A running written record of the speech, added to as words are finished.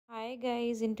Hi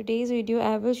guys, in today's video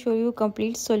I will show you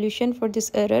complete solution for this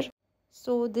error.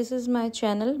 So this is my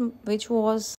channel which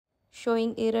was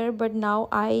showing error, but now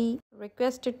I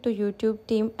requested to YouTube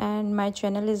team and my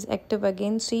channel is active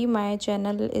again. See, my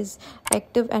channel is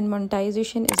active and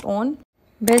monetization is on.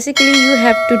 Basically you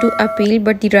have to do appeal,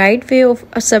 but the right way of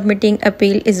submitting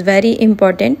appeal is very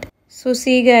important. So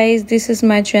see guys, this is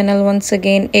my channel once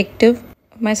again active.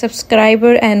 My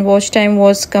subscriber and watch time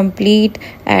was complete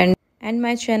and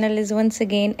my channel is once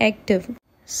again active.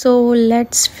 So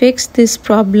let's fix this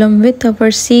problem with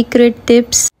our secret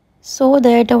tips so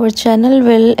that our channel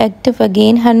will active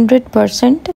again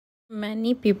 100%.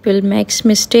 Many people makes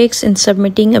mistakes in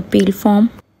submitting appeal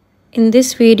form. In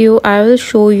this video I will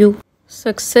show you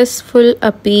successful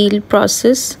appeal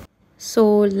process.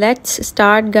 So let's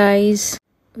start guys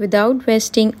without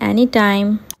wasting any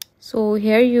time. So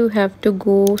here you have to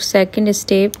go second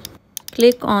step.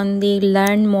 Click on the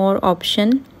learn more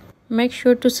option. Make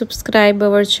sure to subscribe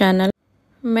our channel.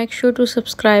 In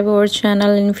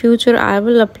future I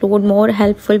will upload more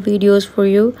helpful videos for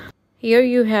you. Here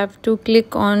you have to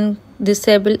click on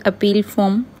disable appeal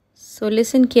form. So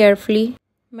listen carefully.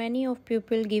 Many of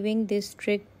people giving this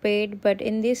trick paid, but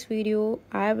in this video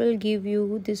I will give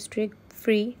you this trick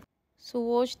free. So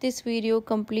watch this video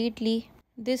completely.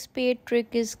 This paid trick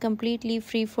is completely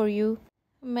free for you.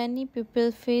 Many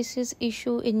people faces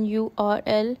issue in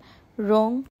URL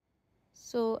wrong.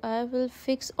 So I will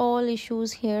fix all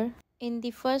issues here. In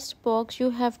the first box you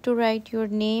have to write your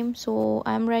name. So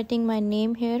I'm writing my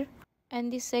name here.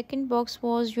 And the second box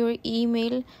was your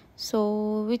email,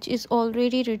 so which is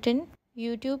already written.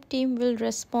 YouTube team will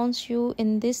respond you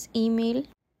in this email.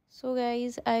 So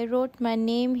guys, I wrote my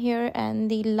name here,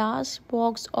 and the last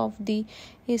box of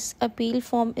his appeal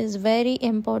form is very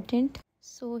important.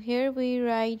 So here we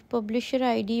write publisher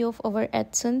ID of our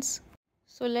AdSense.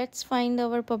 So let's find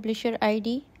our publisher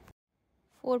ID.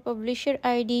 For publisher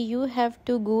ID you have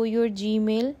to go your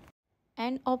Gmail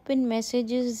and open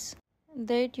messages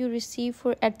that you receive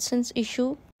for AdSense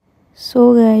issue.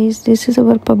 So guys, this is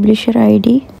our publisher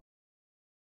ID.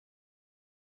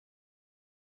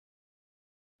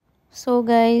 So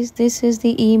guys, this is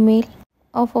the email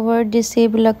of our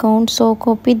disabled account. So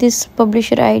copy this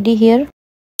publisher ID here.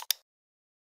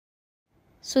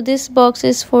 So this box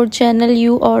is for channel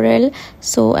URL.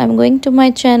 So I'm going to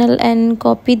my channel and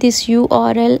copy this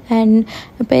URL and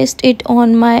paste it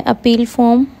on my appeal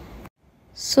form.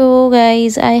 So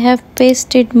guys, I have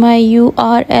pasted my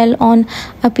URL on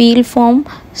appeal form.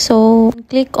 So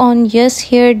click on yes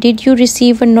here. Did you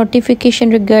receive a notification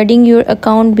regarding your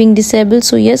account being disabled?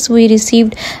 So yes, we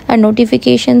received a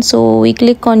notification, so we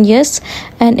click on yes.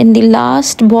 And in the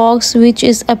last box, which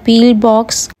is appeal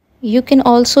box, you can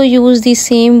also use the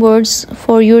same words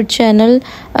for your channel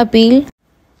appeal.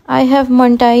 I have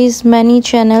monetized many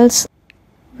channels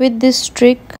with this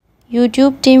trick.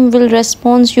 YouTube team will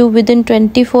respond you within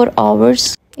 24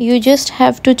 hours. You just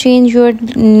have to change your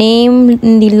name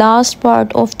in the last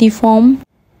part of the form.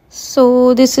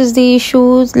 So this is the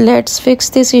issue. Let's fix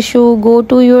this issue. Go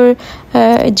to your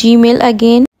Gmail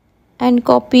again and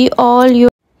copy all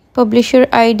your publisher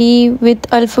ID with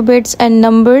alphabets and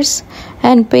numbers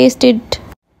and paste it.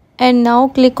 And now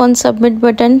click on submit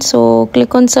button. So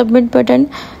click on submit button.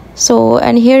 So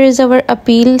and here is our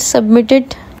appeal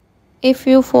submitted. If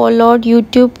you followed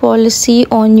YouTube policy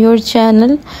on your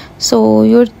channel, so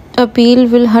your appeal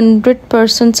will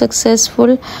 100%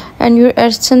 successful and your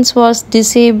AdSense was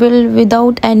disabled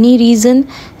without any reason.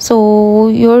 So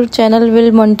your channel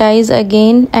will monetize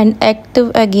again and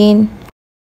active again.